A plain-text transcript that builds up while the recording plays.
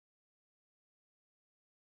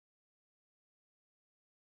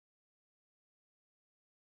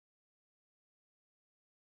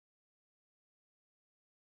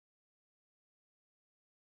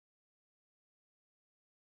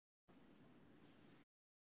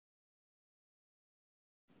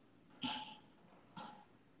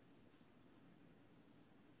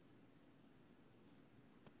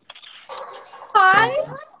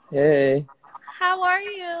Hey, How are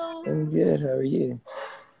you? I'm good. How are you?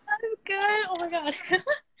 I'm good. Oh my god.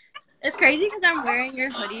 It's crazy because I'm wearing your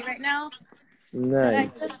hoodie right now that I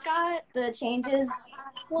just Nice. got, the changes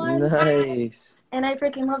one, Nice. and I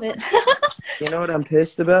freaking love it. You know what I'm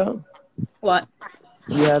pissed about? What?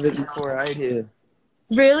 You have it before I do.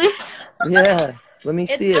 Really? Yeah, let me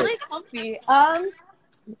It's see it. really comfy.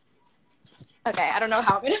 Okay, I don't know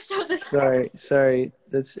how I'm gonna show this. Sorry.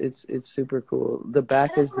 It's super cool. The I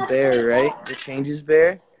back don't is know the how to show bear, it right? well. The changes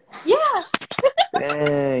bear? Yeah,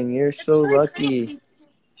 Dang, you're it's so really lucky. pretty.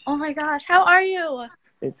 Oh my gosh, how are you?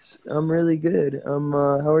 I'm really good.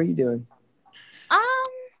 How are you doing?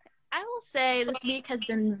 I will say this week has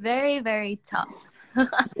been very, very tough.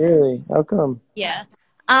 Really? How come? Yeah.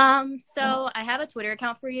 So I have a Twitter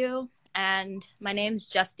account for you, and my name's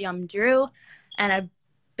Just Drew, and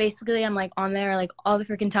I'm like on there like all the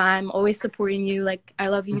freaking time, always supporting you. Like I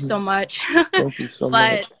love you so Mhm. much. Thank you so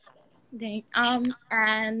much. But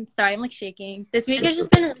and sorry, I'm like shaking. This week has It's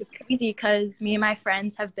just been really crazy because me and my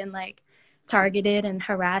friends have been like targeted and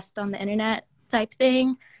harassed on the internet type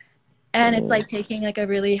thing, and it's okay. like taking like a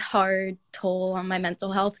really hard toll on my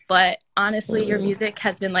mental health. But honestly, your Uh, music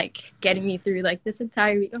has been like getting me through like this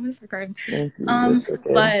entire week. I'm just crying. Thank you. It's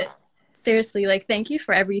okay. But seriously, like thank you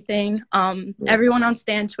for everything. Yeah, Everyone on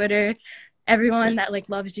Stan Twitter, everyone that like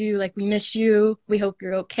loves you, like we miss you. We hope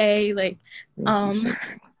you're okay. Like thank you um so much.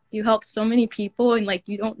 you help so many people, and like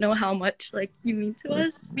you don't know how much like you mean to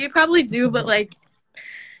us. You probably do, but like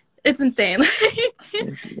it's insane. Like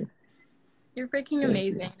Thank you. you're freaking Thank you.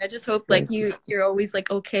 amazing. I just hope like Thank you. you're always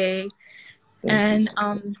like okay. Thank you And so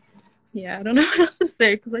much. yeah, I don't know what else to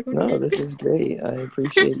say because like No, okay. this is great. I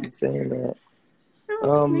appreciate you saying that.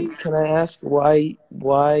 Oh, me. Can I ask why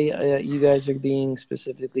you guys are being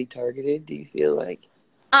specifically targeted? Do you feel like?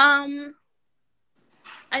 Um,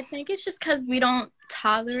 I think it's just because we don't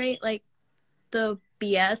tolerate like the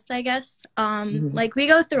BS, I guess. Mhm. Like we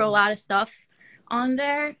go through a lot of stuff on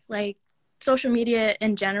there. Like social media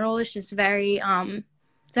in general is just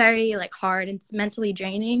it's very like hard and it's mentally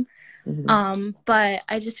draining. Mhm. But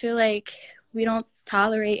I just feel like we don't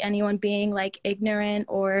tolerate anyone being like ignorant,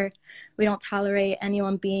 or we don't tolerate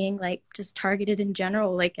anyone being like just targeted in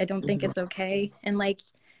general. Like I don't think Mhm. it's okay. And like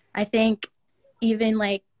I think even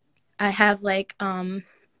like I have like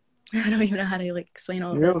I don't even know how to like explain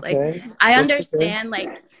all of You're this. Like okay. I That's okay. understand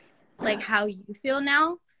like how you feel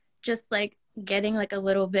now, just like getting like a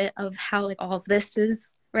little bit of how like all of this is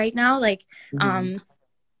right now. Mhm. Um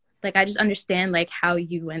like I just understand like how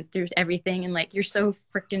you went through everything, and like you're so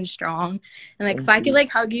freaking strong. And like if Thank I could you.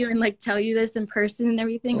 like hug you and like tell you this in person and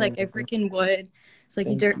everything, like I Oh, freaking would. It's like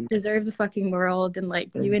you thank you. deserve the fucking world, and like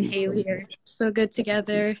you Thank and you so Haley much. are so good Thank you.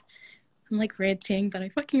 together. I'm like ranting, but I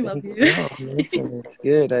fucking love Thank you. you. No, listen, it's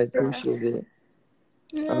good. I Yeah. appreciate it.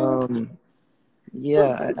 No, Um,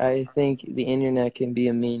 yeah, I think the internet can be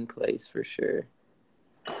a mean place for sure.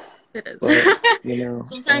 it is. But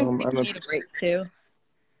Sometimes I'm people a need a break too.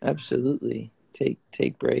 absolutely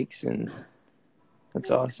take breaks, and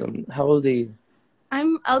that's awesome. How old are you?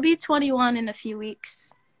 I'll be 21 in a few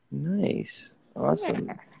weeks. Nice, Yeah. awesome.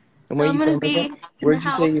 And So where are I'm you gonna from again? be in the Where'd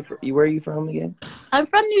you say house. where are you from again? I'm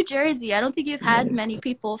from New Jersey. I don't think you've had many Nice.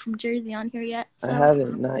 people from Jersey on here yet. I So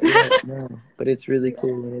haven't, not yet, no. But it's really yeah,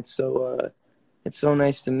 cool, and it's so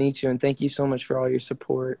nice to meet you, and thank you so much for all your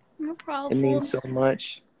support. no It means problem. so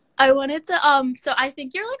much. I wanted to so I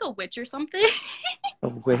think you're like a witch or something.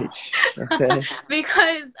 Of which, okay.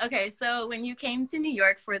 Because okay, so when you came to New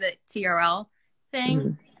York for the TRL thing,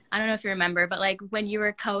 Mhm. I don't know if you remember, but like when you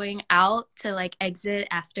were going out to like exit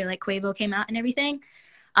after like Quavo came out and everything,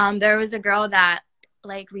 there was a girl that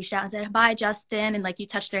like reached out and said, "Bye, Justin," and like you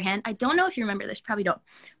touched their hand. I don't know if you remember this, probably don't,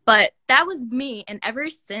 but that was me. And ever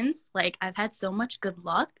since, like I've had so much good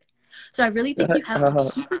luck. So I really think you have like Uh,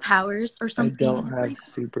 superpowers or I something. don't And have like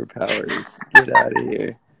superpowers. Get out of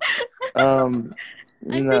here. Um,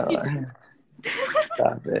 I think you no, do.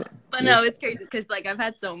 stop it. But You're no, it's crazy because like I've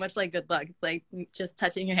had so much like good luck. It's like just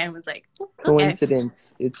touching your hand was like, okay,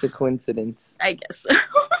 coincidence. It's a coincidence. I guess.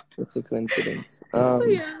 It's a coincidence.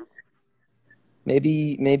 Yeah.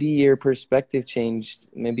 Maybe your perspective changed.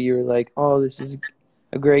 Maybe you were like, "Oh, this is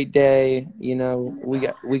a great day.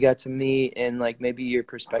 We got to meet," and like maybe your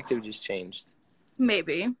perspective just changed.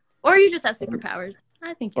 Maybe. Or you just have Um, superpowers.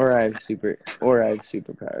 I think you have superpowers. or I have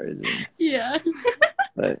superpowers, and Yeah.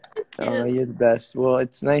 but Cute. you're the best. Well,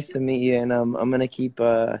 it's nice to meet you, and I'm gonna keep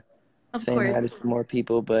Of saying hi to course. some more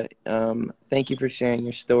people. But thank you for sharing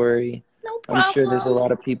your story. No I'm sure there's a problem.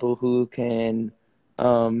 lot of people who can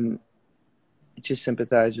um, just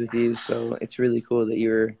sympathize with you. So it's really cool that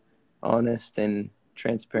you're honest and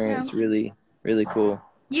transparent. Yeah. It's really, really cool.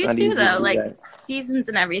 It's You not too, easy to though. do Like that. seasons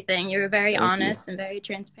and everything. You were very Thank you. honest and very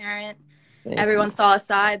transparent. Thank you. Everyone saw a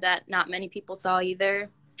side that not many people saw either.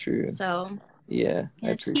 True. So, Yeah,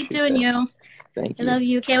 I just keep appreciate doing that. you. Thank I you. love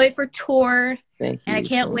you. Can't wait for tour. Thank And I you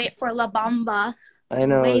can't so much. wait for La Bamba. I We're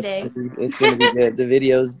know waiting. it's gonna be good. The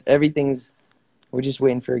videos, everything's. We're just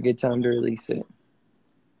waiting for a good time to release it.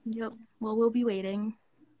 Yep. Well, we'll be waiting.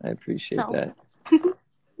 I appreciate So, that.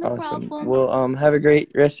 no Awesome. problem. Well, have a great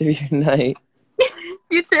rest of your night.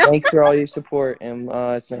 You too. Thanks for all your support, and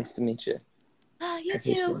it's nice to meet you. You too.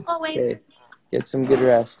 Officially. Always. Okay. Get some good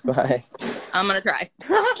rest. Bye. I'm gonna try.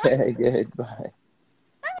 Okay, good. Bye.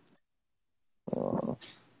 Oh.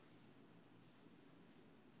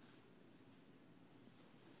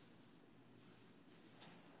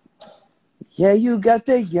 Yeah, you got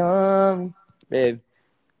the yum. Babe.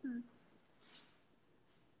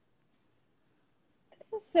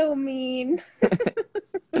 This is so mean.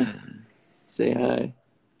 Say hi.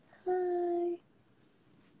 Hi.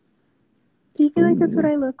 Do you feel like that's what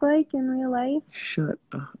I look like in real life? Shut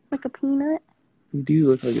up. Like a peanut? You do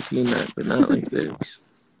look like a peanut, but not like this.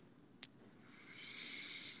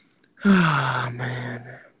 Oh,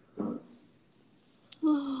 man.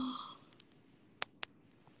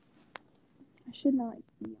 I should not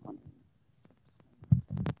be on it.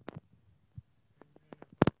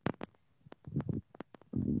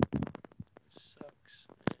 Sucks,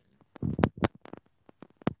 man. I'm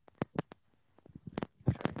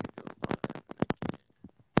trying to go live and I can't.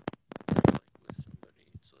 Like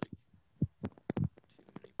with somebody, it's like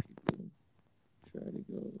too many people try to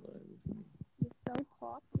go live with me. You're so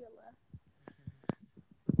popular.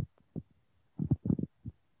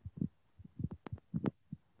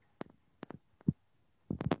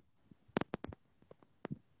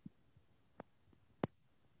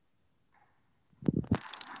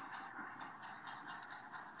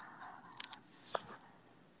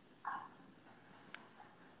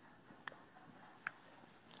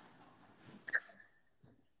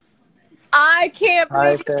 I can't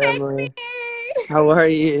Hi, believe you picked family. me. How are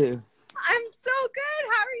you? I'm so good.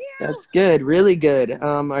 How are you? That's good. Really good.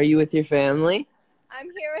 Are you with your family? I'm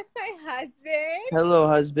here with my husband. Hello,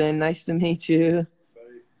 husband. Nice to meet you.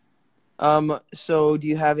 So do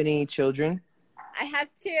you have any children? I have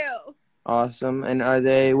two. Awesome. And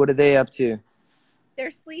what are they up to?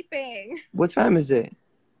 They're sleeping. What time is it?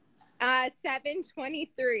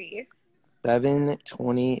 7:23.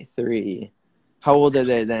 7:23. How old are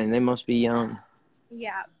they then? They must be young.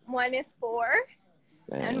 Yeah. One is 4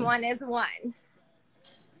 and Dang. one is 1.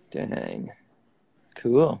 Dang.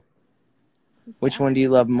 Cool. Which Yeah. one do you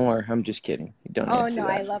love more? I'm just kidding. Don't Oh answer no,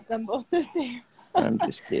 that. I love them both the same. I'm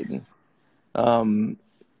just kidding.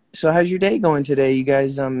 So how's your day going today? You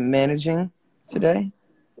guys managing today?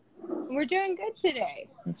 We're doing good today.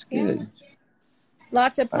 That's Yeah. good.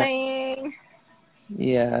 Lots of playing.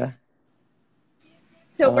 Yeah.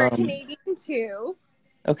 So we're Canadian too.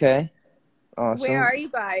 Okay. Where Awesome. are you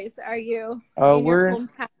guys? Are you in your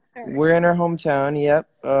hometown? We're in our hometown. Yep.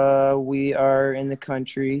 We are in the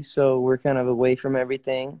country, so we're kind of away from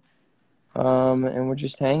everything. And we're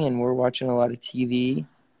just hanging. We're watching a lot of TV.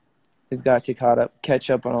 We've got to catch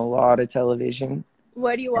up on a lot of television.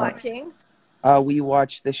 What are you watching? We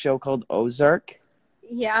watched the show called Ozark,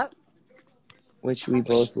 Yep. which we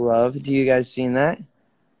both love. Do you guys seen that?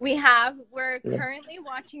 We're Yeah. currently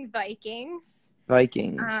watching Vikings.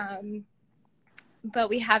 Vikings. But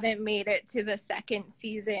we haven't made it to the second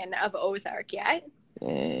season of Ozark yet.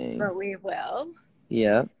 Dang. But we will.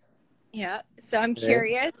 Yeah. Yeah. So I'm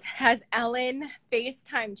curious, has Ellen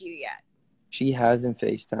FaceTimed you yet? She hasn't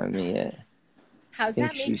FaceTimed me yet. How's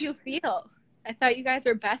that make you feel? I thought you guys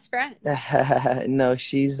were best friends. No,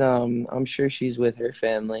 she's I'm sure she's with her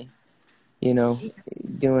family, you know,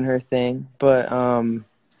 doing her thing. But what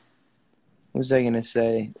was I gonna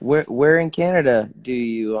say? Where in Canada do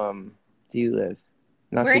you live?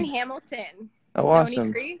 We're in Hamilton. Oh, Stony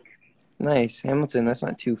awesome. Creek. Nice. Hamilton, that's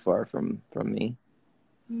not too far from me.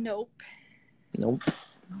 Nope.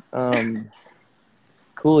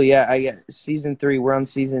 Cool. Yeah, I get season 3. We're on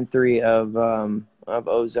season 3 of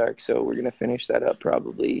Ozark, so we're gonna finish that up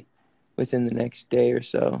probably within the next day or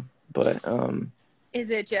so. But is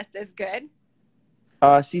it just as good?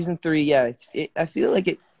 Season 3, yeah. I feel like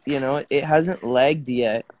it hasn't lagged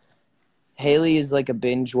yet. Haley is like a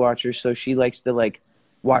binge watcher, so she likes to like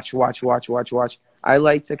watch. I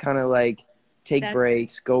like to kind of like take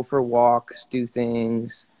breaks, go for walks, do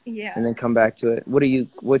things, and then come back to it.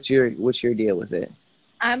 What's your deal with it?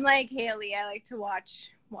 I'm like Haley. I like to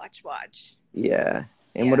watch. Yeah.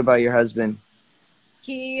 And what about your husband?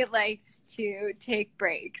 He likes to take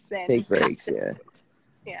breaks and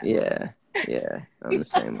Yeah. Yeah, I'm the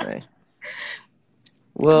same way. Yeah.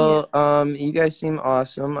 Well, you guys seem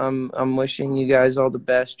awesome. I'm wishing you guys all the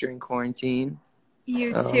best during quarantine.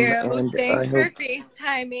 You too. And Thanks for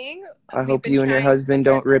FaceTiming. I We've hope been you and your trying to husband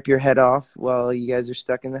get. don't rip your head off while you guys are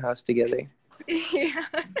stuck in the house together. Yeah.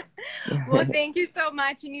 Well, thank you so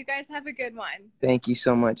much, and you guys have a good one. Thank you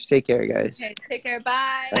so much. Take care, guys. Okay, take care.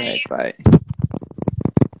 Bye. All right, bye.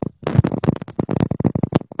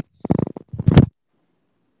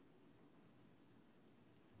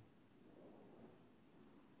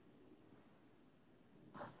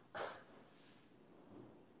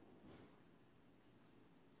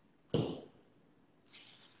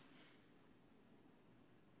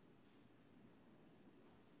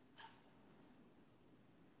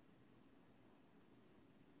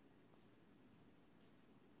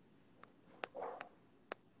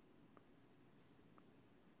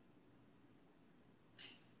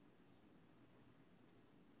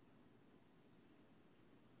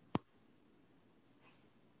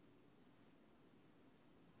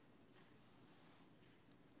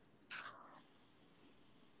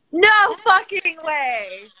 No fucking way.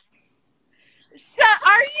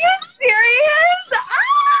 Are you serious?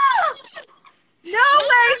 Ah! No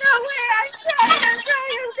way, no way. I'm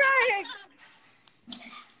trying.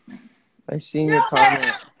 I seen No your way.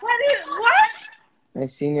 comment. What? I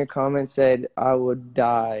seen your comment said I would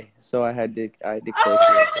die, so I had to click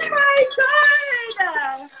Oh it. my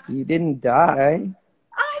god. You didn't die.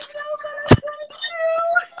 I know,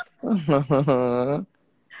 but I'm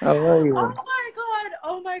How are you?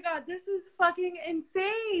 Oh my god, this is fucking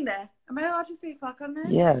insane. Am I allowed to say fuck on this?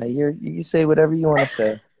 Yeah, you can say whatever you want to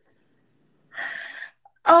say.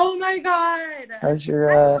 Oh my god. How's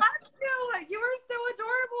your I love you. You are so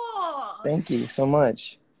adorable. Thank you so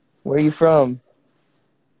much. Where are you from?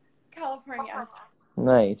 California.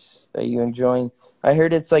 Nice. Are you enjoying? I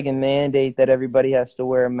heard it's like a mandate that everybody has to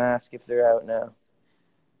wear a mask if they're out now.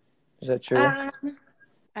 Is that true? I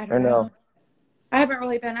Or don't no? know. I haven't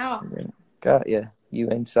really been out. Got ya. You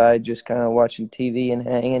inside just kind of watching TV and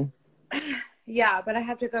hanging? Yeah, but I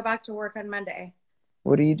have to go back to work on Monday.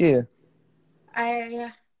 What do you do?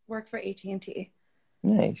 I work for AT&T.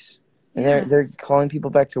 Nice. And Yeah. they're calling people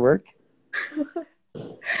back to work?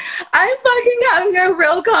 I'm fucking having a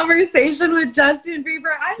real conversation with Justin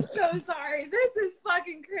Bieber. I'm so sorry. This is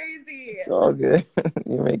fucking crazy. It's all good.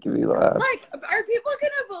 You're making me laugh. Like, are people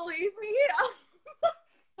gonna believe me?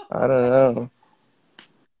 I don't know.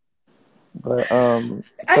 But so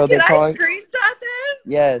Can they're I calling. screenshot this?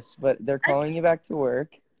 Yes, but they're calling you back to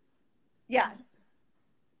work. Yes.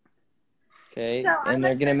 Okay, So and I'm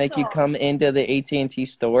they're gonna make you essential. come into the AT&T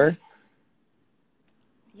store.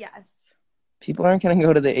 Yes. People aren't gonna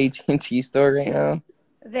go to the AT&T store right now.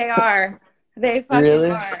 They are. They fucking Really?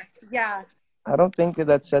 are. Yeah. I don't think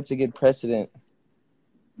that sets a good precedent.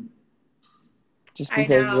 Just I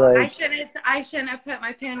because, know. like, I shouldn't have put my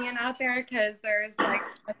opinion out there because there's like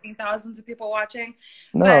fucking thousands of people watching.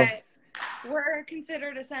 no. But we're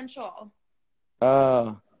considered essential.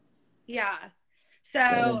 Oh. Yeah.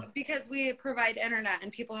 So because we provide internet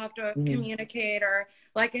and people have to communicate, or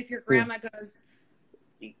like if your grandma goes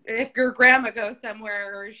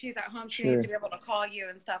somewhere or she's at home, she needs to be able to call you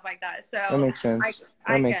and stuff like that. So That makes sense.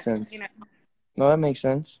 I That makes get, sense. you know, No, that makes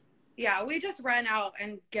sense. yeah, we just run out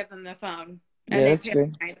and give them the phone and Yeah, they that's pay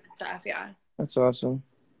good. and stuff. Yeah. That's awesome.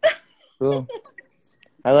 Cool.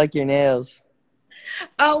 I like your nails.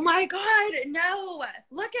 Oh my God. No,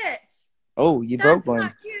 look it. Oh, you That's broke one.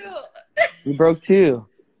 not cute. You broke two.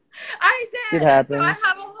 I It did. So I happens.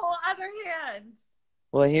 have a whole other hand.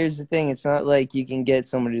 Well, here's the thing. It's not like you can get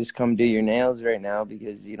someone to just come do your nails right now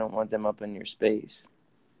because you don't want them up in your space.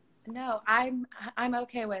 No, I'm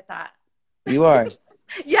okay with that. You are.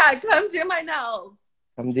 Yeah, come do my nails.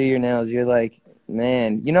 Come do your nails. You're like,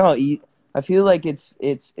 man, you know, I feel like it's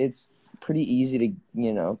pretty easy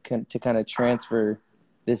to, to kind of transfer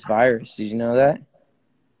this virus. Did you know that?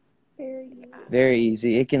 Very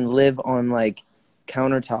easy. It can live on like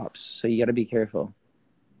countertops, so you got to be careful.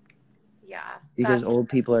 Yeah. Because old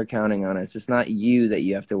people are counting on us. It's not you that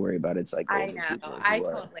you have to worry about. It's like older people. I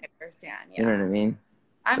totally understand. Yeah. You know what I mean?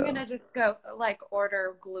 I'm gonna just go like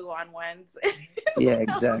order glue-on ones. Yeah,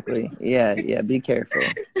 exactly. Yeah, be careful.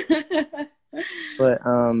 But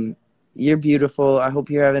you're beautiful. I hope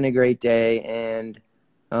you're having a great day, and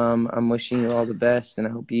I'm wishing you all the best, and I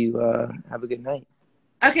hope you have a good night.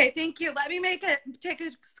 Okay, thank you. Let me take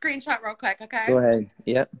a screenshot real quick, okay? Go ahead.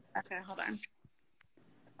 Yep. Okay, hold on.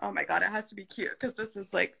 Oh my God, it has to be cute because this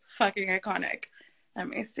is like fucking iconic. Let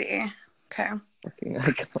me see. Okay. Fucking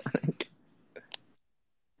iconic.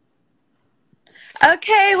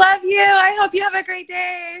 Okay, love you. I hope you have a great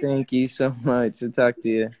day. Thank you so much. I'll talk to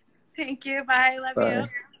you. Thank you. Bye. Love Bye.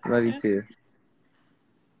 you. Love you too.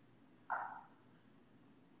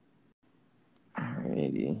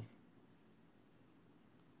 Alrighty.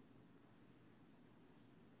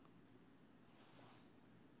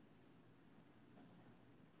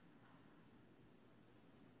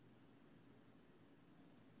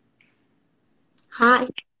 Hi.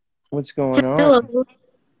 What's going on? Hello.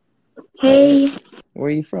 Hey. Where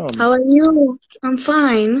are you from? How are you? I'm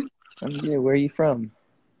fine. I'm good. Where are you from?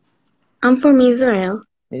 I'm from Israel.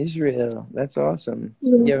 Israel. That's awesome.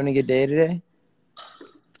 Yeah. You having a good day today?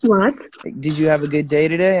 What? Did you have a good day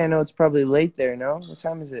today? I know it's probably late there, no? What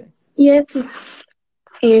time is it? Yes,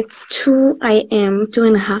 it's 2 a.m.,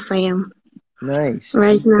 2:30 a.m. Nice.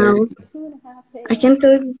 right now. 2:30. I can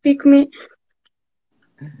tell you speak me.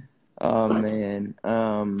 Oh, man.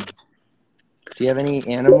 Do you have any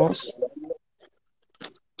animals?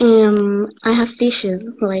 I have fishes,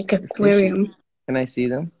 like aquarium. Fishes? Can I see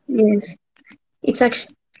them? Yes. It's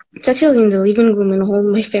actually in the living room and all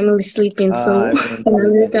my family sleeping, so I won't see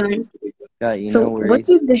another it. time. Got you. So No what worries.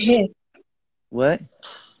 with the hat? What?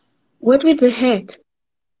 What with the hat?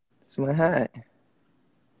 It's my hat.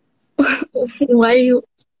 Why are you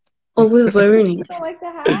always wearing You it? don't like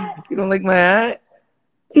the hat? You don't like my hat?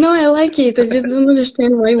 No, I like it. I just don't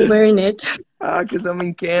understand why you're wearing it. Ah, because I'm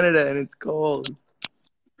in Canada and it's cold.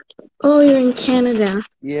 Oh, you're in Canada.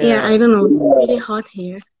 Yeah, I Yeah. don't know. It's really hot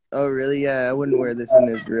here. Oh, really? Yeah, I wouldn't wear this in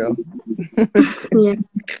Israel. Yeah.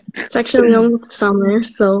 It's actually almost summer,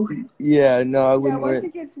 so Yeah, no, I wouldn't wear Once it.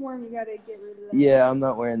 it gets warm, you gotta get rid of that. Yeah, I'm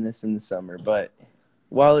not wearing this in the summer, but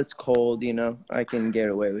while it's cold, I can get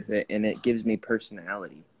away with it and it gives me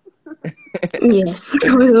personality. yes,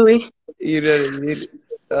 totally. You know what I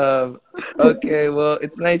mean? Okay, well,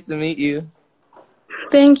 it's nice to meet you.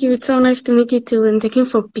 Thank you. It's so nice to meet you too, and thank you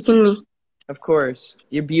for picking me. Of course.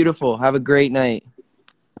 You're beautiful. Have a great night.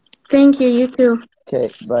 Thank you. You too. Okay,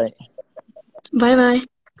 bye. Bye bye.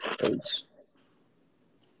 Peace.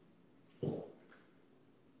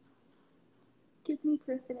 Gives me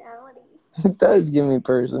personality. It does give me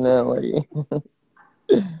personality.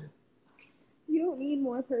 You don't need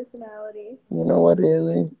more personality. You know what,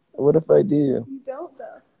 Haley? What if I do? You don't,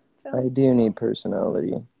 though. I do need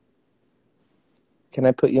personality. Can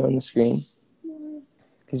I put you on the screen? No.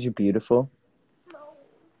 Because you're beautiful. No.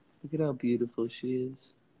 Look at how beautiful she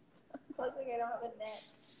is. I look like I don't have a neck.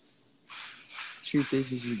 The truth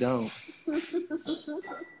is you don't.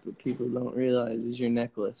 What people don't realize is your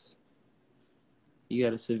necklace. You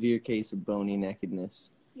got a severe case of bony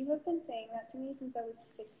neckedness. You have been saying that to me since I was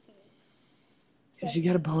 16. Because you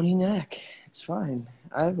got a bony neck. It's fine.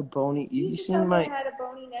 I have a bony. You Seen my? I had a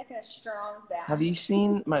bony neck and a strong back. Have you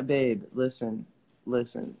seen my babe? Listen.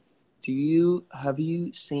 Have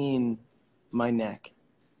you seen my neck?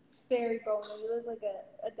 It's very bony. You look like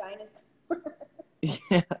a dinosaur.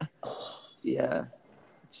 Yeah. Yeah.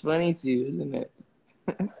 It's funny too, isn't it?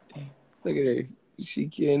 Look at her. She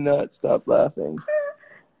cannot stop laughing.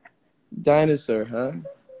 Dinosaur, huh?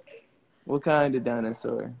 What kind of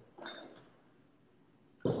dinosaur?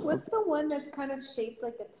 What's the one that's kind of shaped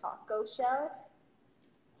like a taco shell?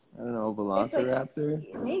 I don't know, It's like-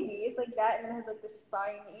 Velociraptor? Maybe. It's like that and it has like the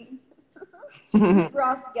spiny.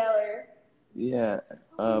 Ross Geller. Yeah.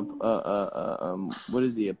 What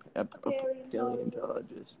is he? A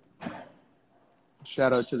paleontologist.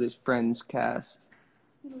 Shout out to this Friends cast.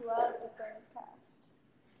 We love the Friends cast.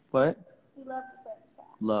 What? We love the Friends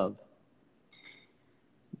cast. Love.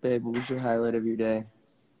 Babe, what was your highlight of your day?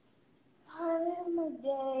 Highlight of my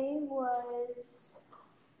day was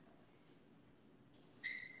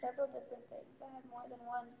several different things. I had more than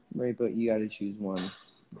one. Right, but you gotta choose one.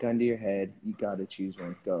 Gun to your head, you gotta choose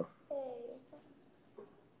one. Go. Hey, it's on.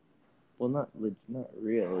 Well, not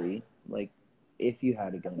really. Like, if you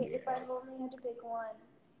had a gun to your If I head. only had to pick one,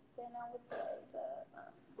 then I would say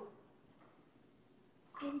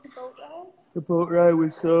maybe the boat ride. The boat ride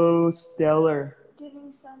was so stellar.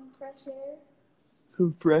 Giving some fresh air.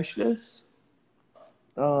 Some freshness.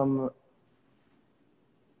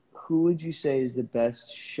 Who would you say is the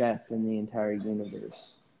best chef in the entire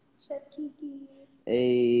universe? Chef Kiki.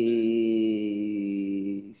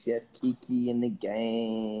 Hey, Chef Kiki in the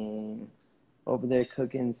game. Over there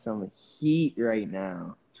cooking some heat right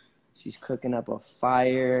now. She's cooking up a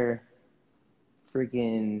fire.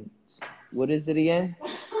 Freaking, what is it again?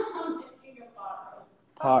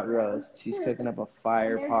 Pot roast. She's cooking up a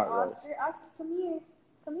fire pot roast. Oscar, come here.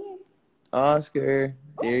 Come here. Oscar,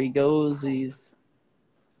 there he goes. He's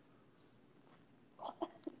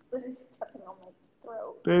Literally stepping on my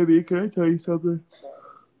throat. Baby, can I tell you something?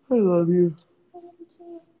 I love you.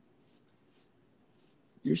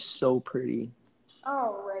 You're so pretty.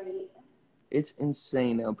 Oh, right. It's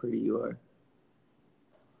insane how pretty you are.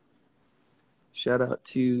 Shout out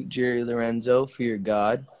to Jerry Lorenzo for your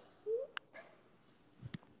God.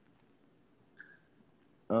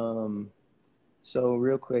 So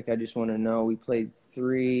real quick, I just want to know, we played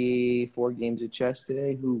 4 games of chess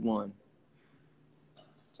today. Who won?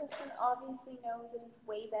 Justin obviously knows that he's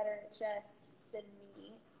way better at chess than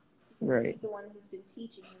me. Because Right. he's the one who's been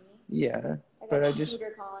teaching me. Yeah, I but got I a just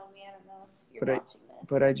computer calling me. I don't know if you're watching this.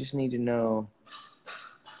 but I just need to know.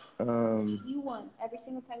 You won every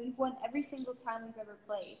single time. You've won every single time we've ever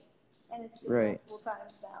played, and it's been Right. multiple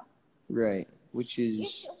times now. Right, which is. You're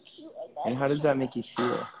so cute. And how does that make you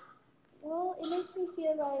feel? Well, it makes me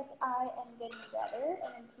feel like I am getting better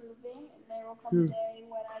and improving, and there will come a day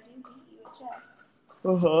when I do beat you at chess.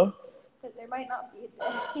 Uh-huh. But there might not be a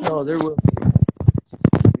day. No, there will be. It's just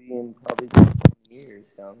going to be in probably 10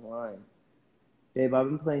 years down the line. Babe, I've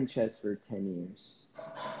been playing chess for 10 years. I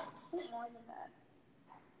think more than that.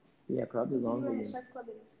 Yeah, probably longer. You were in a chess club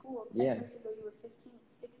in school. 10 Yeah. years ago, you were 15,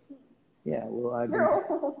 16. Yeah, well, I've been... You're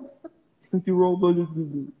old. You're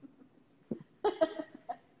old.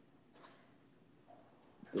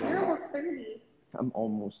 You're almost 30. I'm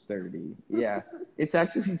almost 30. Yeah. It's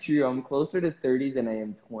actually true. I'm closer to 30 than I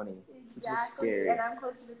am 20. Which is scary. And I'm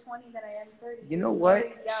closer to 20 than I am 30. You know what?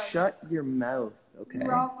 Shut your mouth, okay? You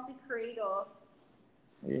robbed the cradle.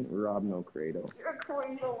 I didn't rob no cradle. You're a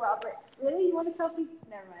cradle robber. Really? You want to tell people?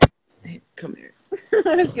 Never mind. Hey, come here.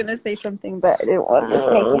 I was going to say something, but I didn't want to just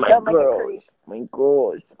make you sound like a creep. My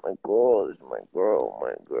girl.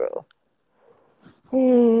 Oh,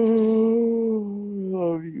 I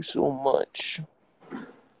love you so much.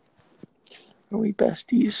 Are we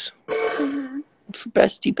besties? Mm-hmm.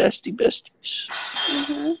 Besties.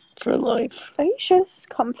 Mm-hmm. For life. Are you sure this is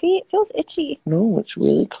comfy? It feels itchy. No, it's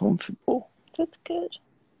really comfortable. That's good.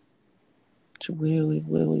 It's really,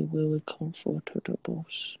 really, really comfortable.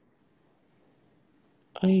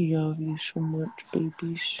 I love you so much,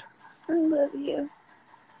 babies. I love you.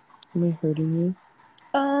 Am I hurting you?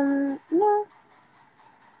 No.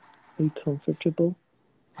 Are you comfortable?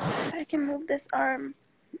 I can move this arm.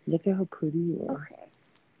 Look at how pretty you are. Okay.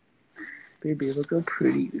 Baby, look how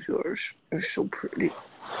pretty you are. You're so pretty.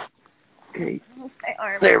 Okay. Move my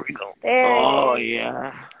arm. There we go. There it is.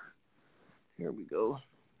 Yeah. Here we go.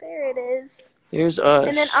 There it is. There's us.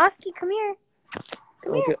 And then Oski, come here.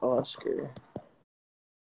 Look at Oscar.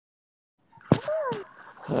 Come on.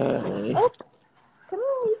 Hi. Oh, come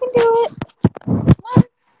on, you can do it. Come on.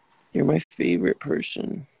 You're my favorite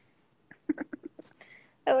person.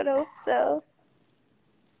 I would hope so.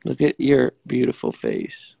 Look at your beautiful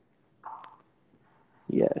face.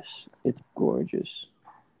 Yes, it's gorgeous.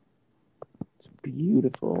 It's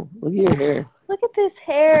beautiful. Look at your hair. Look at this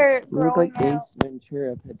hair You look growing like out. Ace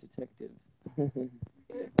Ventura, Pet Detective. Look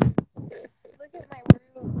at my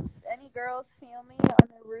roots. Any girls feel me on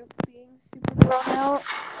their roots being super grown out?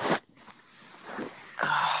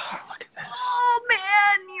 Look at this. Oh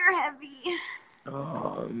man, you're heavy.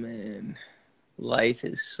 Oh man, life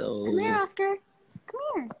is so. Come here, Oscar. Come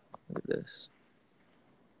here. Look at this.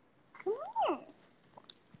 Come here.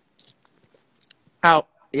 Ow.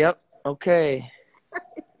 Yep. Okay.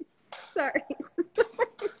 Sorry.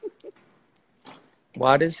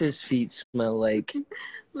 Why does his feet smell like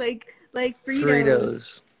like Fritos.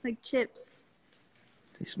 Fritos? Like chips.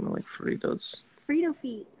 They smell like Fritos. Frito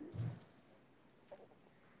feet.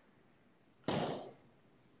 Look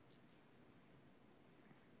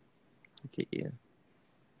at you.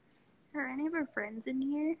 Are any of our friends in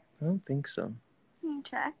here? I don't think so. Can you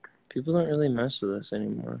check? People don't really mess with us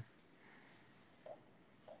anymore.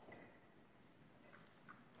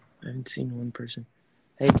 I haven't seen one person.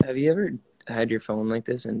 Hey, have you ever had your phone like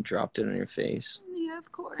this and dropped it on your face? Yeah,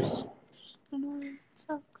 of course. I know it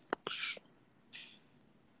sucks.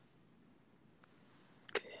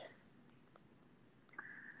 Okay.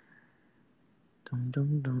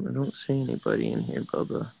 Dum. I don't see anybody in here,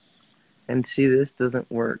 Bubba. And see, this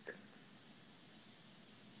doesn't work.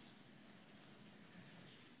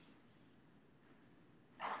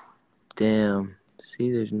 Damn.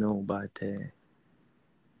 See, there's nobody.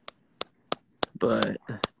 But,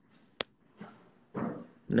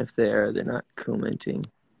 and if they are, they're not commenting.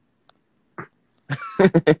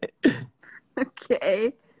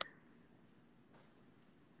 Okay.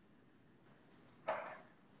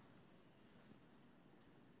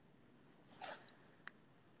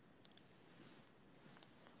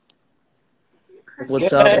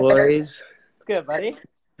 What's up, boys? It's good, buddy.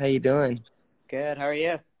 How you doing? Good. How are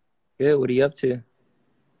you? Good. What are you up to?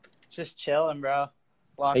 Just chilling, bro.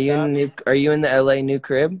 Are you in the LA new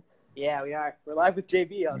crib? Yeah, we are. We're live with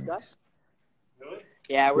JB, Oscar. Nice. Really?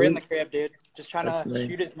 Yeah, we're in the crib, dude. Just trying That's to nice.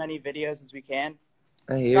 shoot as many videos as we can.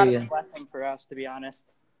 I hear Kind of you. a blessing for us, to be honest.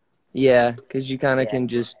 Yeah, because you kind of Yeah. can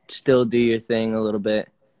just still do your thing a little bit.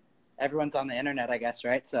 Everyone's on the internet, I guess,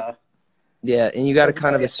 right? So Yeah, and you got a doesn't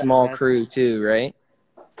kind of really a affect small us. crew too, right?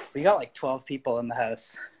 We got like 12 people in the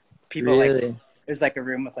house. People Really? there's like a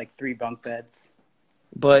room with like 3 bunk beds.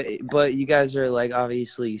 But you guys are like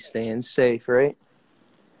obviously staying safe, right?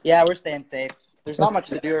 Yeah, we're staying safe. There's not That's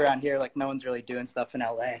much to do around here. Like no one's really doing stuff in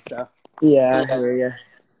LA. So yeah, I hear you.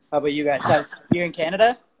 how about you guys? You in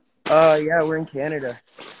Canada? Yeah, we're in Canada.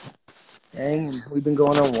 Dang, we've been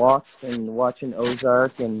going on walks and watching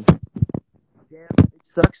Ozark, and damn, it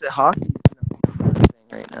sucks that hockey's not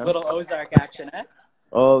right now. Little Ozark action, eh?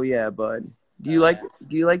 Oh yeah, bud. Do you like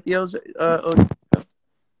the Ozark?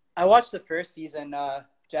 I watched the first season.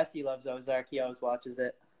 Jesse loves Ozark. He always watches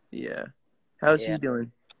it. Yeah. How's Yeah. he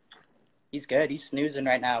doing? He's good. He's snoozing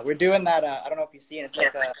right now. We're doing that. I don't know if you've seen it. It's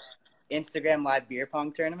like a Instagram live beer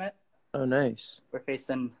pong tournament. Oh, nice. We're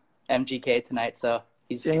facing MGK tonight, so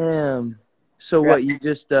he's. Damn. So what? You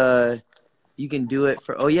just you can do it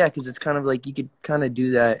for? Oh yeah, because it's kind of like you could kind of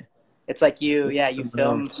do that. It's like you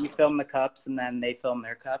film the cups and then they film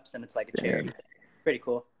their cups and it's like a charity. Pretty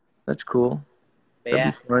cool. That's cool. But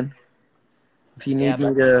That'd be fun. If you need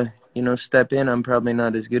me to, step in, I'm probably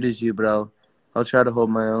not as good as you, but I'll try to hold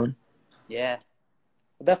my own. Yeah.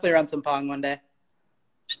 We'll definitely run some pong one day.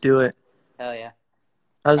 Let's do it. Hell yeah.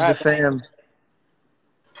 How's the fam?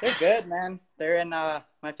 They're good, man. They're in my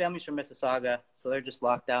family's from Mississauga, so they're just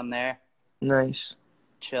locked down there. Nice.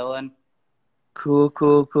 Chilling. Cool.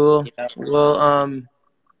 Yep. Well,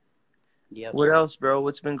 Yep. What else, bro?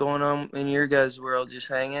 What's been going on in your guys' world? Just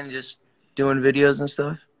hanging, just doing videos and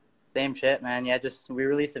stuff? Same shit, man. Yeah, we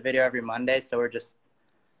release a video every Monday, so it's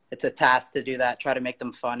a task to do that. Try to make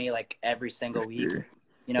them funny like every single week.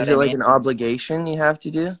 You know Is it like an obligation you have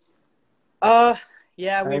to do?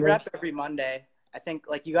 Yeah, we rep every Monday. I think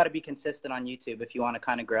like you got to be consistent on YouTube if you want to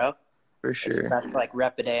kind of grow. For sure. It's best to like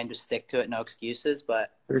rep a day and just stick to it, no excuses.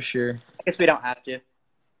 But for sure, I guess we don't have to.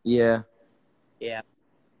 Yeah. Yeah.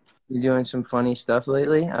 You doing some funny stuff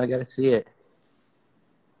lately? I gotta see it.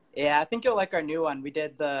 Yeah, I think you'll like our new one. We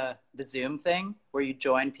did the Zoom thing where you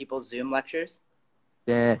join people's Zoom lectures.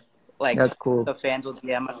 Yeah. Like that's cool. The fans will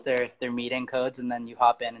DM us their meeting codes and then you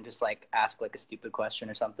hop in and just like ask like a stupid question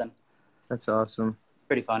or something. That's awesome.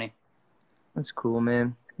 Pretty funny. That's cool,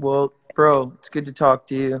 man. Well, bro, it's good to talk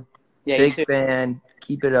to you. Yeah, big you too. fan.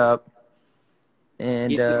 Keep it up.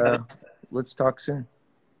 And let's talk soon.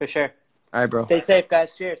 For sure. All right, bro. Stay safe,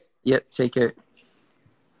 guys. Cheers. Yep, take care.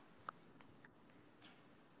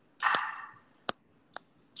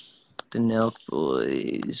 The Nelk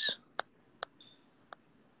Boys.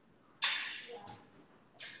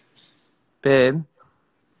 Babe.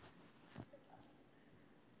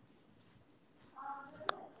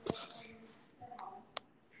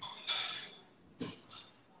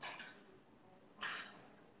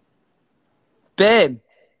 Babe.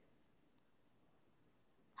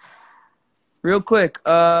 Real quick,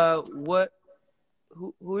 who are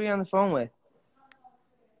you on the phone with?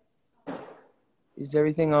 Is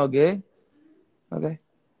everything all good? Okay.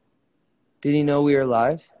 Did he know we were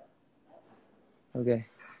live? Okay.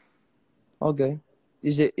 All good.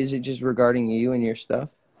 Is it just regarding you and your stuff?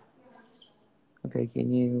 Okay,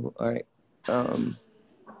 all right.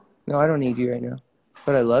 No, I don't need you right now,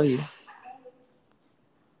 but I love you.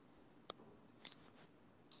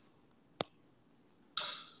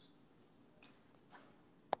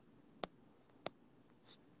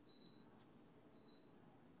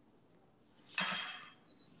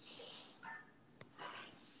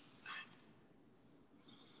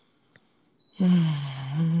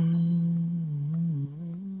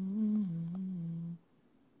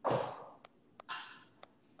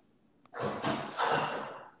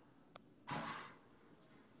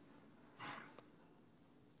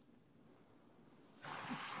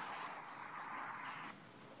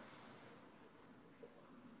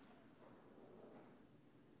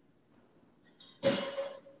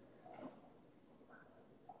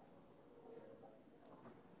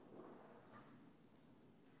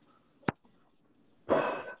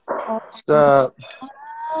 What's up?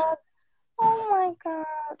 Oh my god.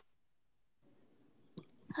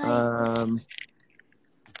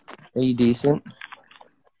 Are you decent?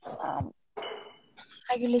 Are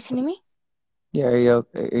you listening to me? Yeah, are you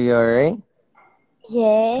all right?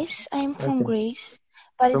 Yes, I'm from Greece,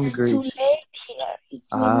 but it's too late here.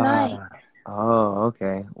 It's midnight. Oh,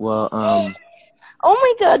 okay. Well, Yes. Oh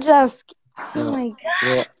my god, just. Oh my god.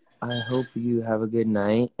 Well, I hope you have a good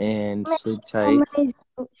night and sleep tight. Amazing.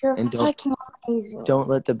 You're And fucking amazing. don't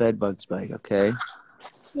let the bed bugs bite, okay?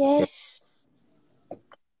 Yes.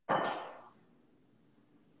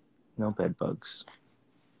 No bed bugs.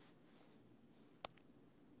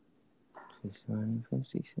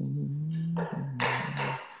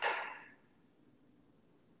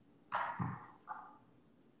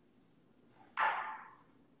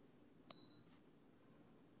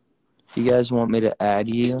 Do you guys want me to add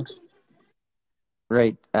you?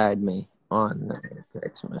 Right, add me on the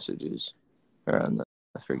text messages or on the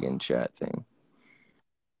friggin' chat thing.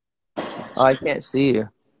 Oh, I can't see you.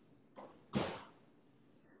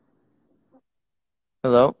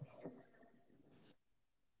 Hello?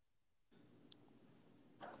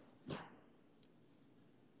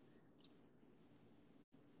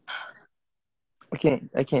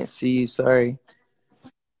 I can't see you, sorry.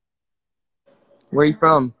 Where are you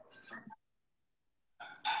from?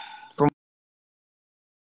 From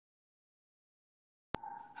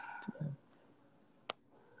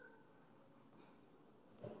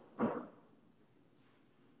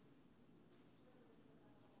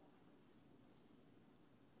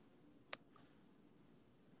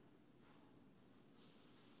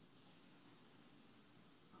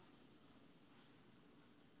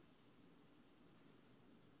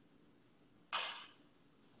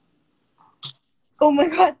Oh my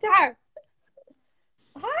god, Tar!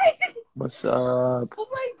 Hi! What's up? Oh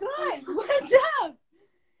my god, what's up?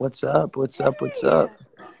 What's up? What's Hey. up? What's up?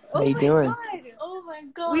 How Oh you my doing? god. Oh my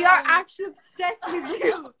god. We are actually obsessed with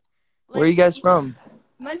you. Where are you guys from?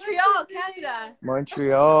 Montreal, Canada.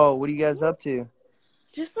 Montreal. What are you guys up to?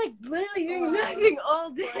 Just like literally doing nothing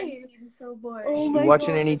all day. I'm so bored. Oh You my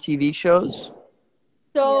watching god. any TV shows?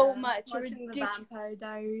 So much. Watching the Vampire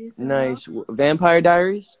Diaries. Nice. Vampire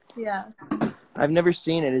Diaries? Yeah. I've never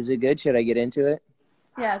seen it. Is it good? Should I get into it?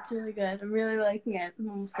 Yeah, it's really good. I'm really liking it. I'm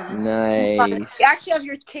almost finished. Nice. You actually have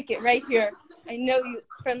your ticket right here. I know you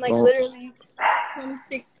from like Well- literally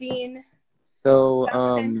 2016. So,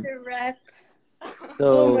 Center rep.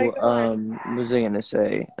 Oh my God. what was I gonna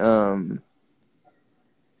say?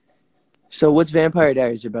 So what's Vampire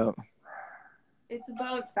Diaries about? It's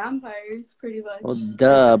about vampires, pretty much. Well,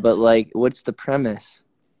 duh, but like, what's the premise?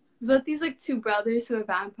 It's about these like two brothers who are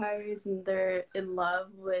vampires and they're in love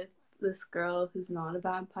with this girl who's not a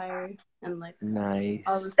vampire, and like Nice.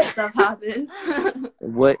 all this stuff happens.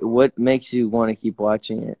 What makes you want to keep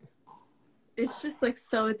watching it? It's just like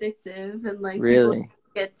so addictive, and like Really? people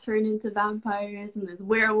get turned into vampires, and there's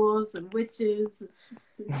werewolves and witches. It's just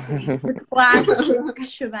insane. The classic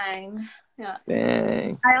shebang. Yeah.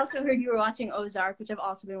 Dang. I also heard you were watching Ozark, which I've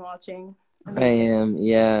also been watching. I am.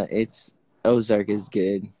 Yeah, it's Ozark is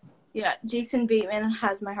good. Yeah, Jason Bateman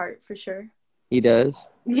has my heart for sure. He does.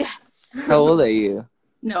 Yes. How old are you?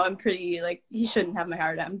 No, I'm pretty like he shouldn't have my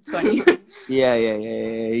heart. I'm 20. Yeah.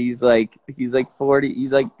 He's like 40.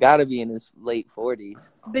 He's like gotta be in his late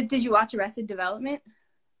 40s. But did you watch Arrested Development?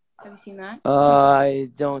 Have you seen that? I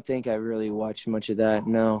don't think I really watched much of that.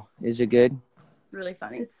 No. Is it good? Really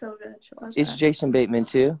funny. It's so good. It's Jason Bateman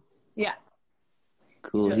too? Yeah.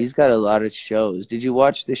 Cool. Really He's got a lot of shows. Did you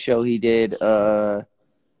watch the show he did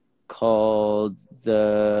called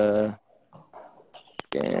the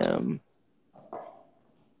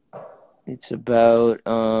it's about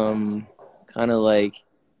kind of like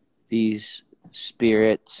these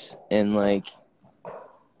spirits and like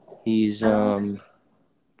he's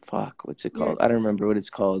what's it called? I don't remember what it's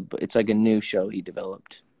called, but it's like a new show he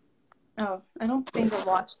developed. Oh, I don't think I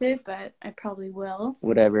watched it, but I probably will.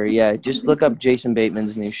 Whatever. Yeah, just look up Jason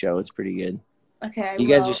Bateman's new show. It's pretty good. Okay. You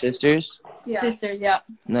guys are sisters? Yeah. Sisters, yeah.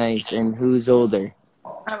 Nice. And who's older?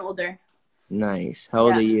 I'm older. Nice. How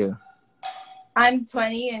old are you? I'm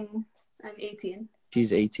 20 and I'm 18.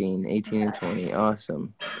 She's 18 and 20.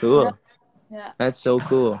 Awesome. Cool. Yeah. That's so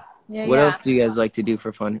cool. Yeah. What else do you guys like to do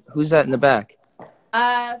for fun? Who's that in the back?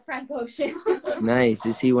 Frank Ocean. Nice.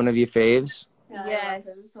 Is he one of your faves? Yeah, Yes. I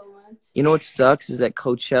love him so much. You know what sucks is that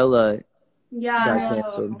Coachella Yeah, got I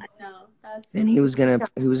canceled. know. That's And he was gonna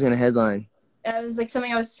headline. It was like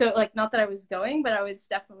something I was so like not that I was going, but I was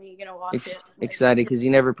definitely gonna watch it. Like, Excited because he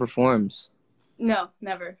never performs. No,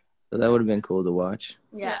 never. So that would have been cool to watch.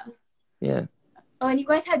 Yeah. Yeah. Oh, and you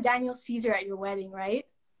guys had Daniel Caesar at your wedding, right?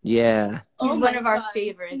 Yeah. He's Oh one my of our God.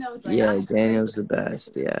 favorites. No, it's Like, Yeah. Daniel's the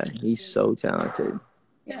best. Yeah. He's so talented.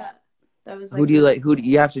 yeah. That was like. Who do you like?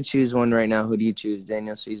 You have to choose one right now? Who do you choose?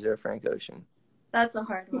 Daniel Caesar or Frank Ocean? That's a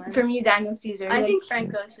hard one. For me, Daniel Caesar. I like, think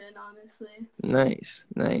Frank Ocean, honestly. Nice.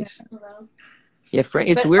 Well, Yeah, It's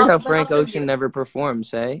But weird how also- Frank also Ocean you. never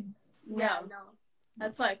performs, hey? no.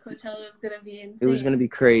 That's why Coachella was gonna be insane. It was going to be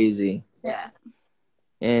crazy. Yeah.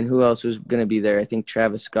 And who else was going to be there? I think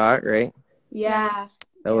Travis Scott, right? Yeah.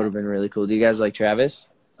 That would have been really cool. Do you guys like Travis?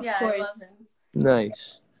 Yeah, I love him.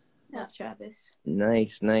 Nice. Love Travis.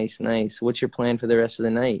 Nice, nice, nice. What's your plan for the rest of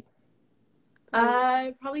the night?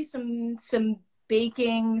 Probably some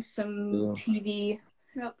baking, some Cool. TV.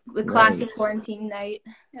 Yep. The classic Nice. quarantine night.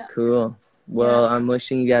 Yeah. Cool. Well, I'm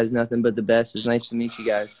wishing you guys nothing but the best. It's nice to meet you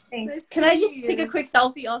guys. Thanks. Can I just take a quick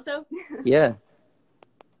selfie also? Yeah.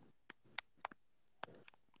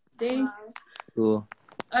 Thanks. Wow. Cool.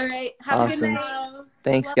 All right. Have Awesome. a good night.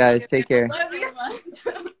 Thanks, Love guys. you. Take care. Love you.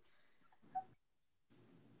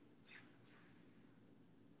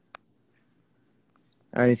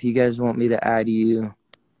 All right, if you guys want me to add you,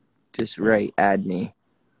 just write add me.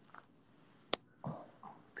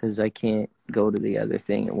 Because I can't go to the other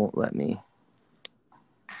thing. It won't let me.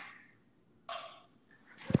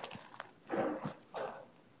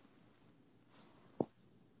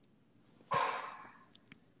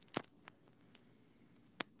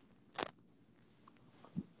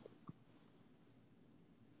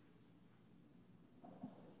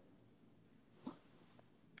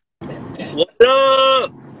 What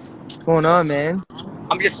up? What's going on, man?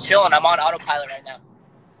 I'm just chilling. I'm on autopilot right now.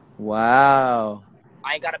 Wow.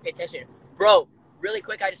 I ain't gotta pay attention. Bro, really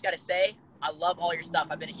quick, I just gotta say, I love all your stuff.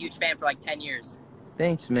 I've been a huge fan for like 10 years.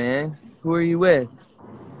 Thanks, man. Who are you with?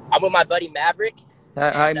 I'm with my buddy Maverick.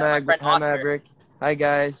 Hi, My friend Hi, Oscar. Maverick. Hi,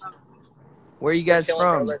 guys. Where are you We're guys chilling,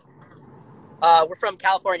 from? bro. We're from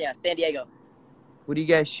California, San Diego. What are you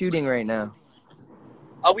guys shooting right now?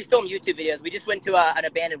 We film YouTube videos. We just went to an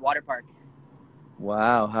abandoned water park.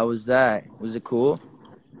 Wow, how was that? Was it cool?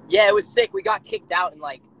 Yeah, it was sick. We got kicked out in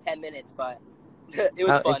like 10 minutes, but it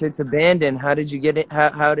was fun. If it's abandoned, how did you get it?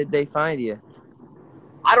 How did they find you?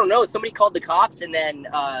 I don't know. Somebody called the cops, and then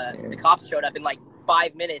the cops showed up in like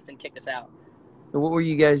 5 minutes and kicked us out. So what were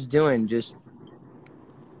you guys doing? Just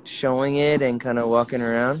showing it and kind of walking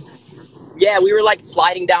around? Yeah, we were like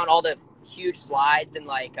sliding down all the huge slides and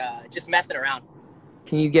like just messing around.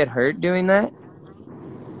 Can you get hurt doing that?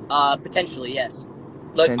 Potentially, yes.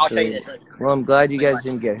 Look, I'll show you this. Look. Well, I'm glad you guys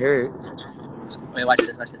didn't get hurt. Wait, watch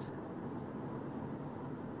this. Watch this.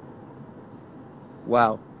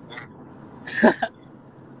 Wow.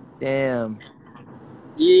 Damn.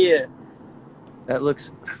 Yeah. That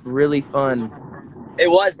looks really fun.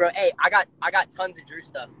 It was, bro. Hey, I got tons of Drew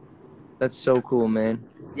stuff. That's so cool, man.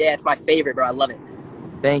 Yeah, it's my favorite, bro. I love it.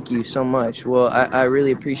 Thank you so much. Well, I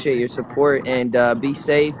really appreciate your support, and be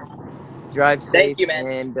safe, drive safe, Thank you,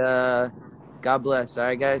 man. and God bless. All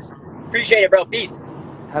right, guys? Appreciate it, bro. Peace.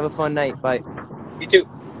 Have a fun night. Bye. You too.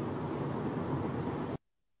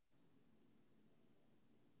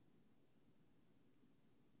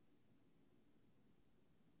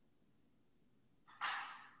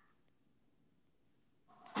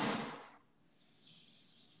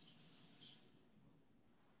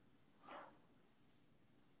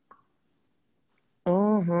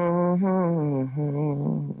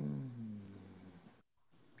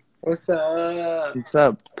 What's up? What's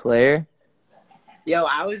up, player? Yo,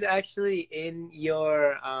 I was actually in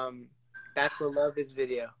your That's What Love Is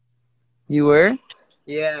video. You were?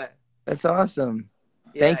 Yeah. That's awesome.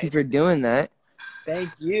 Yeah, Thank you for doing that.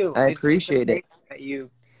 Thank you. I appreciate it. That you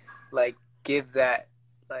like give that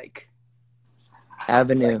like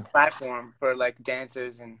Avenue. like, platform for like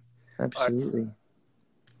dancers and Absolutely.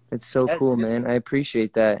 It's so That's cool, good. man. I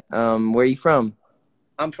appreciate that. Where are you from?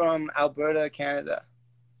 I'm from Alberta, Canada.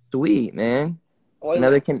 Sweet, man.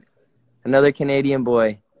 Oiler. Another Canadian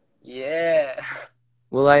boy. Yeah.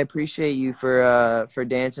 Well, I appreciate you for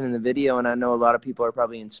dancing in the video, and I know a lot of people are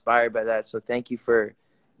probably inspired by that. So thank you for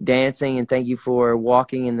dancing, and thank you for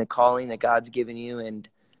walking in the calling that God's given you. And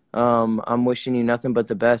I'm wishing you nothing but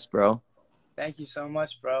the best, bro. Thank you so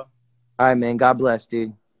much, bro. All right, man. God bless,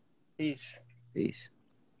 dude. Peace. Peace.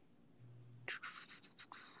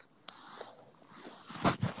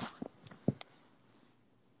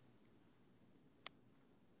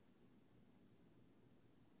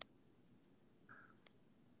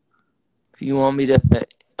 If you want me to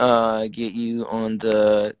get you on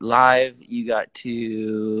the live, you got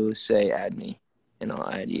to say add me, and I'll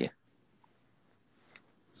add you.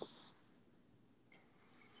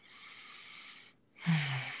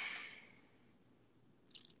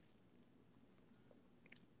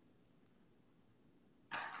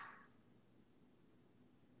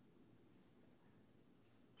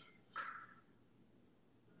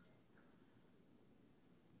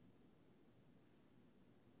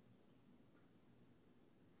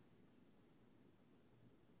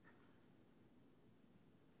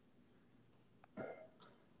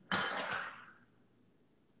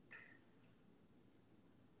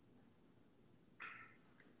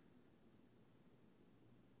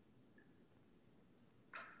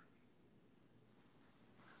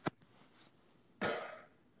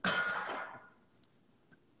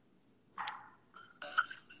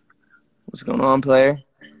 What's going on, player?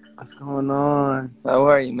 What's going on? How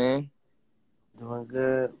are you, man? Doing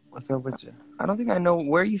good. What's up with you? I don't think I know.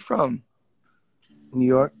 Where are you from? New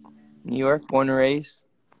York? New York, born and raised?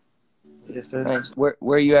 Yes, sir. Nice. Where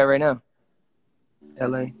are you at right now?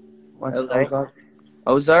 LA. Watching LA? Ozark.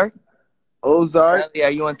 Ozark? Ozark?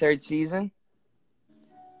 Are you on third season?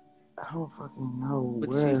 I don't fucking know. What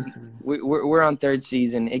Where is season? it? We're on third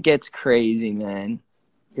season. It gets crazy, man.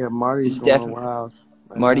 Yeah, Marty's It's going definitely wild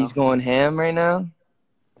right Marty's now. going ham right now.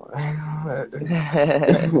 For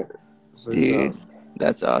sure. Dude,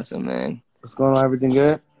 that's awesome, man. What's going on? Everything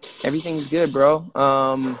good? Everything's good, bro.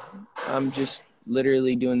 I'm just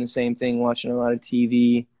literally doing the same thing, watching a lot of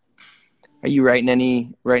TV. Are you writing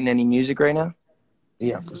any music right now?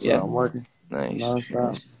 Yeah, for sure. Yeah. I'm working Nice.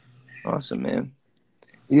 non-stop. Awesome, man.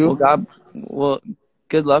 You? Well,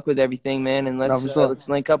 good luck with everything, man, and No, for sure. let's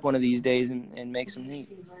link up one of these days and make some heat.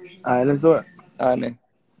 All right, let's do it. All right, man.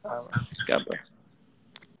 God bless.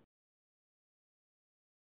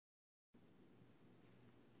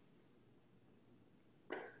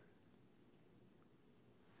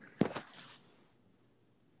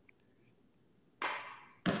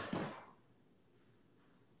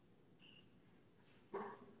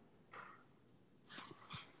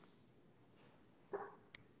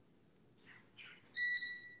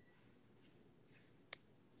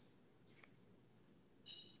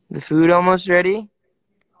 The food almost ready?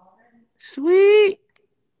 Sweet.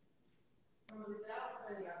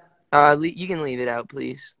 You can leave it out,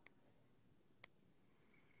 please.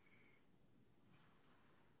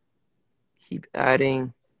 Keep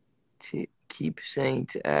saying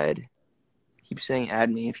to add. Keep saying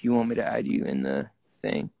add me if you want me to add you in the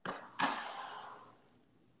thing.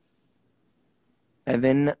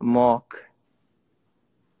 Evan Mock.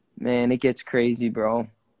 Man, it gets crazy, bro.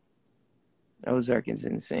 Ozark is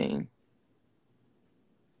insane.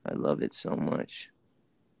 I love it so much.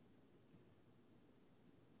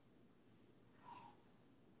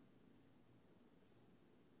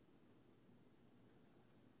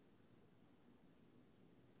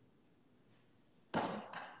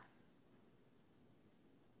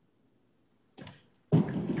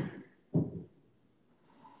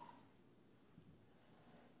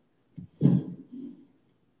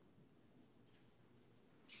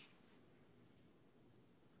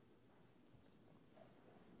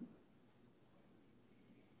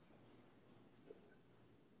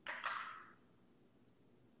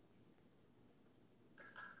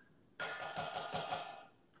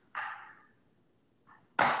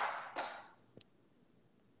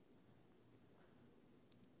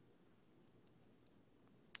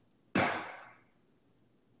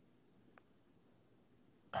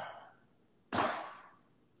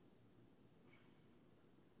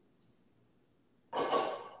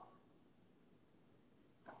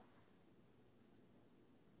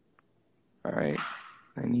 All right.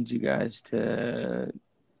 I need you guys to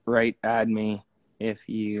add me if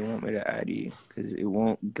you want me to add you, because it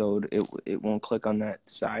won't it won't click on that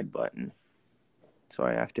side button. So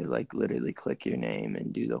I have to like literally click your name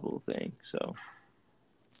and do the whole thing. So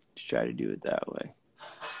just try to do it that way.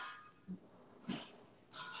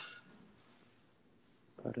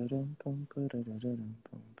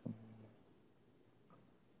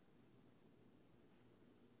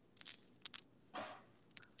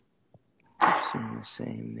 Keep seeing the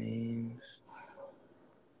same names.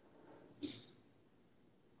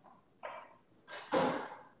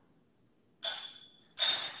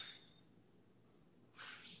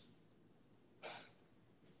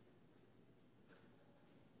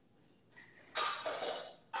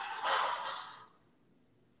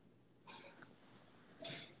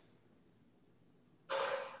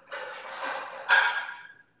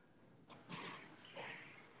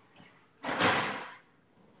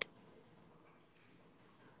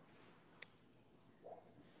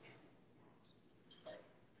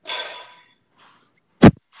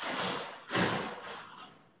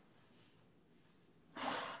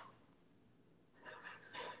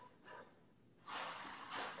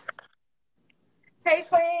 Hey,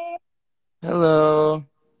 Queen. Hello.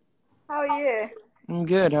 How are you? I'm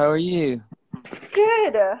good. How are you?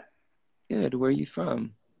 Good. Good. Where are you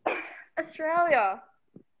from? Australia.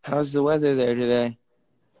 How's the weather there today?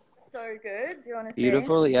 So good. Do you want to see?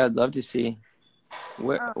 Beautiful? Yeah, I'd love to see.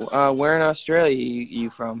 Where in Australia you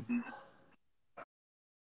from?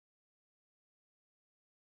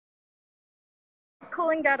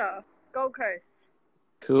 Coolangatta, Gold Coast.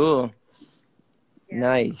 Cool. Yeah.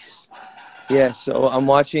 Nice. Yeah, so I'm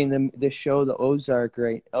watching the show Ozark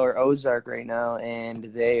right now, and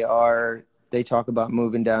they talk about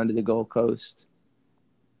moving down to the Gold Coast.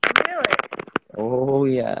 Really? Oh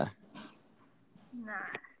yeah.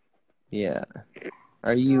 Yeah.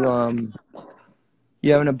 Are you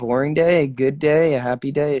you having a boring day, a good day, a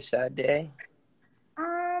happy day, a sad day?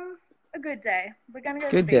 A good day. We're gonna go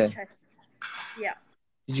to the Good beach. day. Yeah.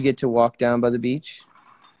 Did you get to walk down by the beach?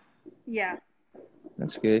 Yeah.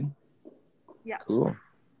 That's good. Yeah. Cool.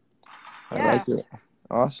 I Yeah. like it.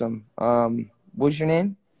 Awesome. What's your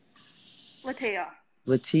name? Latia.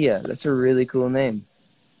 Latia. That's a really cool name.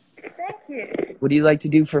 Thank you. What do you like to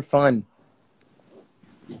do for fun?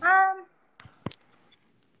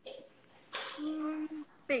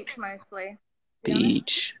 Beach mostly.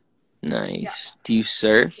 Beach. Nice. Yeah. Do you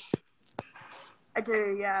surf? I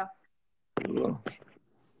do, yeah. Cool.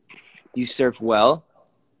 Do you surf well?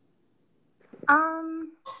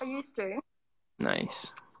 I used to.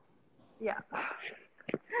 Nice. Yeah.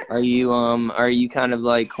 Are you kind of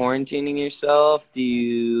like quarantining yourself? Have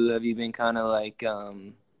you been kind of like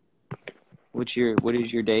what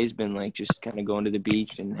has your days been like? Just kind of going to the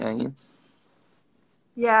beach and hanging?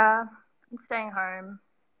 Yeah. I'm staying home.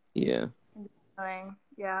 Yeah.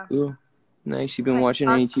 Yeah. Cool. Nice. You been watching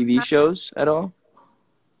any TV shows at all?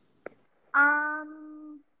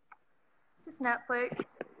 Just Netflix.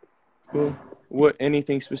 Cool. What?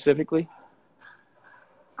 Anything specifically?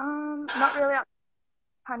 Not really. I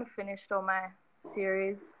kind of finished all my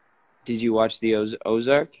series. Did you watch the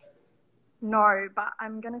Ozark? No, but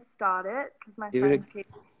I'm gonna start it because my friends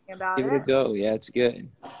keep talking about it. Give it a go. Yeah, it's good.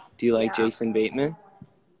 Do you like Jason Bateman?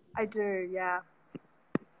 I do. Yeah.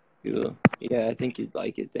 Cool. Yeah, I think you'd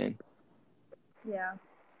like it then. Yeah.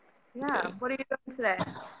 Yeah. What are you doing today?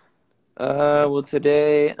 Well,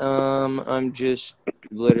 today, I'm just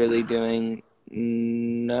literally doing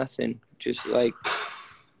nothing. Just like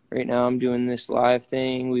right now, I'm doing this live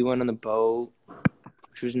thing. We went on the boat,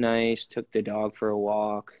 which was nice. Took the dog for a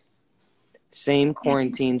walk. Same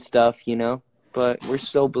quarantine stuff, you know, but we're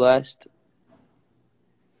so blessed.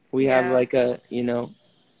 We have like a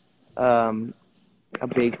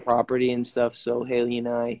big property and stuff. So Haley and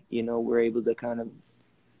I, we're able to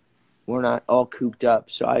we're not all cooped up.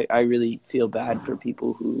 So I really feel bad for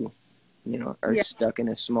people who, are stuck in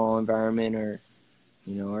a small environment or,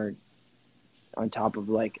 are on top of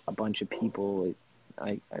like a bunch of people.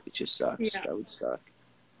 It just sucks. Yeah. That would suck.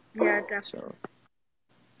 Yeah, definitely.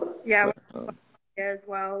 So, yeah, as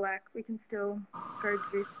well. Like we can still go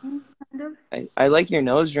do things, kind of. I like your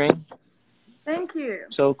nose ring. Thank you.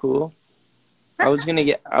 So cool. I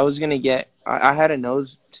had a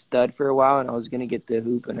nose stud for a while and I was gonna get the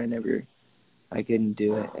hoop and I couldn't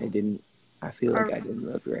do it. I feel like I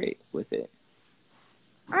didn't look right with it.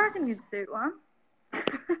 I reckon you'd suit one.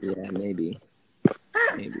 Yeah, maybe.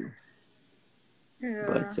 Yeah.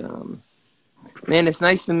 But man, it's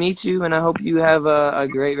nice to meet you and I hope you have a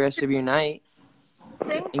great rest of your night.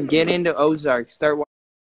 Thank and you. Get into Ozark. Start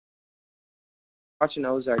watching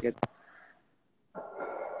Ozark.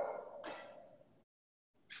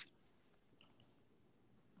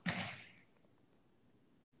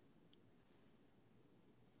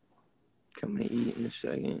 I'm gonna eat in a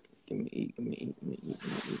second. Give me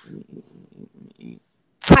eat.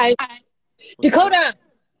 Hi. Dakota.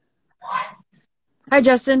 Hi,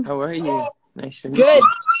 Justin. How are you? Nice to meet you. Good.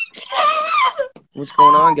 What's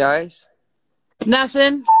going on, guys?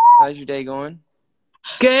 Nothing. How's your day going?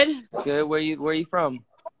 Good. Good. Where you from?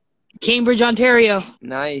 Cambridge, Ontario.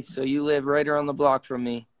 Nice. So you live right around the block from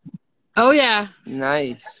me. Oh, yeah.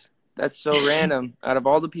 Nice. That's so random. Out of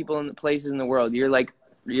all the people and the places in the world, you're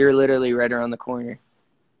literally right around the corner.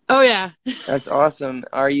 Oh, yeah. That's awesome.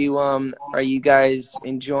 Are you guys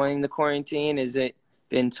enjoying the quarantine? Has it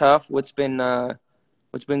been tough? What's been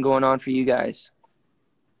going on for you guys?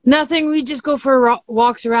 Nothing. We just go for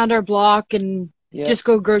walks around our block and just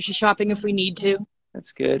go grocery shopping if we need to.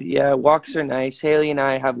 That's good. Yeah, walks are nice. Haley and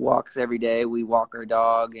I have walks every day. We walk our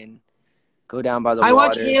dog and go down by the water. I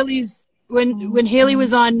watched Haley's when Haley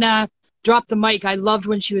was on Drop the Mic. I loved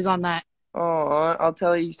when she was on that. Oh, I'll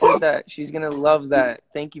tell you said that. She's going to love that.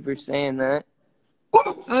 Thank you for saying that.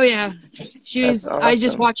 Oh, yeah. Awesome. I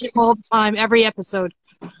just watch it all the time, every episode.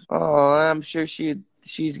 Oh, I'm sure she's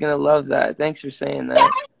going to love that. Thanks for saying that.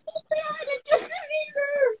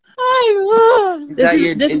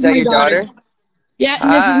 This is your daughter? Yeah,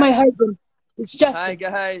 and this is my husband. It's Justin. Hi,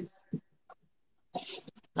 guys.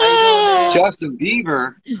 How you doing, man? Justin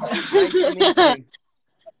Bieber. Nice to meet you.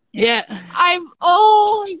 Yeah.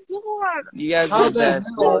 Oh my God. You guys are the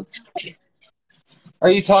best. Are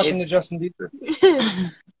you talking to Justin Bieber?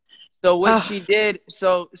 So what she did,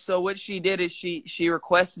 what she did is she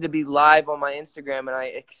requested to be live on my Instagram and I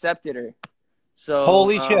accepted her. So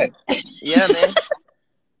holy shit. Yeah, man.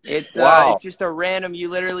 It's wow. It's just a random. You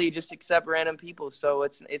literally just accept random people. So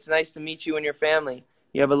it's nice to meet you and your family.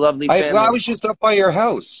 You have a lovely Well, family. I was just up by your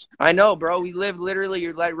house. I know, bro. We live literally,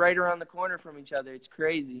 you're like right around the corner from each other. It's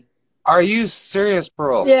crazy. Are you serious,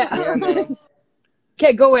 bro? Yeah, man.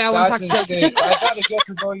 Okay, go away. I want to talk That's to insane. I gotta get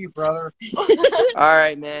to know you, brother. All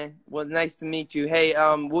right, man. Well, nice to meet you. Hey,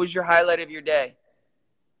 what was your highlight of your day?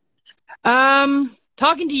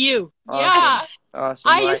 Talking to you. Yeah.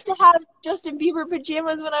 Awesome. I used to have Justin Bieber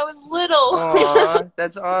pajamas when I was little. Aw,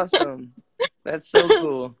 that's awesome. That's so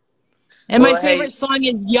cool. And Well, my favorite hey, song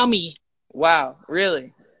is Yummy. wow,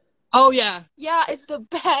 really? Oh, yeah. Yeah, it's the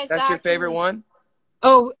best. That's your favorite one?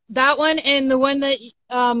 Oh, that one and the one that,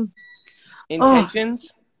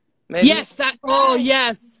 Intentions? Maybe? Yes, that, oh,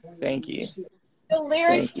 yes. Thank you. The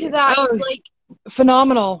lyrics Thank you. to that Oh, is like,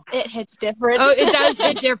 phenomenal. it hits different. Oh, it does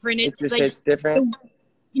hit different. It just like, hits different?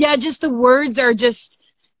 Yeah, just the words are just,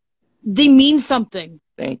 they mean something.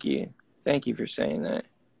 Thank you. Thank you for saying that.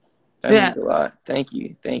 That means a lot. Thank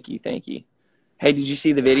you. Thank you. Thank you. Hey, did you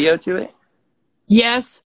see the video to it?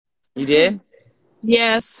 Yes. You did?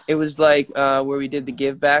 Yes. It was like where we did the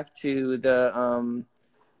give back to it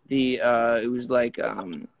was like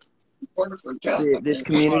this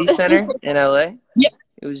community center in LA. Yep.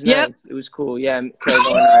 It was nice. Yep. It was cool. Yeah, Quavo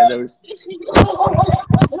and I, those.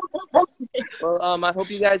 Well, I hope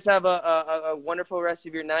you guys have a wonderful rest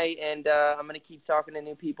of your night, and I'm gonna keep talking to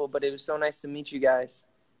new people. But it was so nice to meet you guys.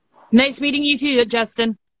 Nice meeting you too,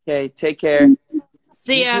 Justin. Okay, take care.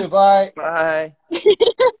 See ya. You too, bye. Bye.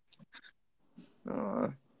 Aw.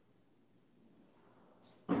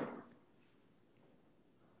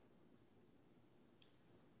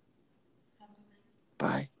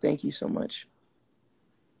 Bye. Thank you so much.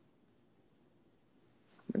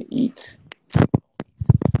 I'm gonna eat.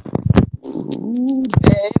 Ooh,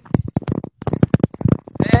 babe.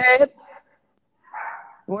 Babe.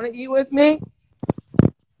 You wanna eat with me?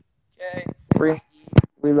 Okay.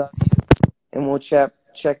 We love you. And we'll check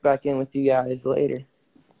back in with you guys later.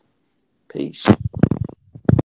 Peace.